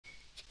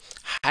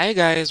Hi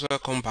guys,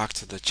 welcome back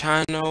to the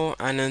channel,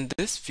 and in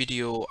this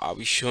video I'll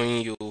be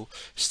showing you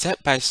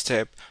step by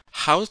step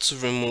how to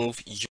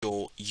remove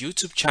your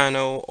YouTube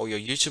channel or your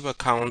YouTube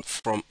account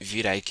from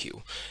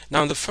vidIQ.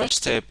 Now the first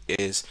step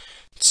is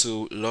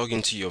to log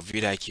into your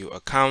vidIQ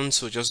account.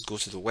 So just go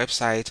to the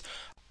website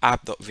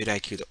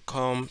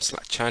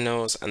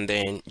app.vidiq.com/channels and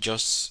then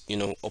just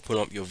open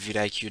up your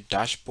vidIQ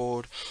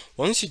dashboard.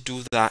 Once you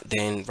do that,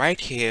 then right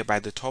here by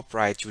the top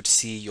right you would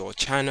see your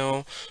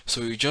channel.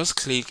 So you just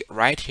click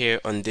right here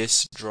on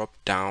this drop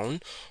down.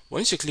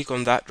 Once you click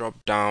on that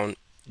drop down,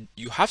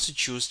 you have to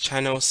choose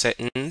channel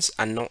settings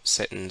and not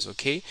settings.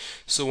 Okay,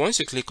 so once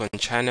you click on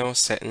channel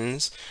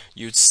settings,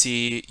 you'd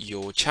see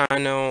your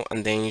channel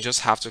and then you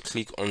just have to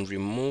click on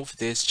remove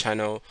this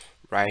channel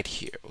right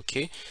here.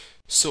 Okay,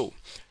 so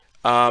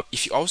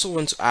if you also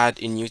want to add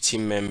a new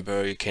team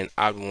member, you can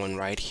add one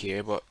right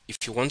here. But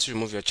if you want to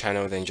remove your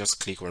channel, then just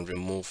click on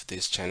remove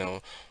this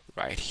channel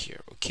right here.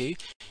 Okay,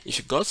 if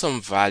you got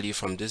some value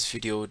from this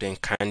video, then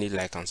kindly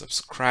like and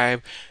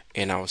subscribe,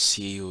 and I'll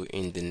see you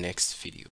in the next video.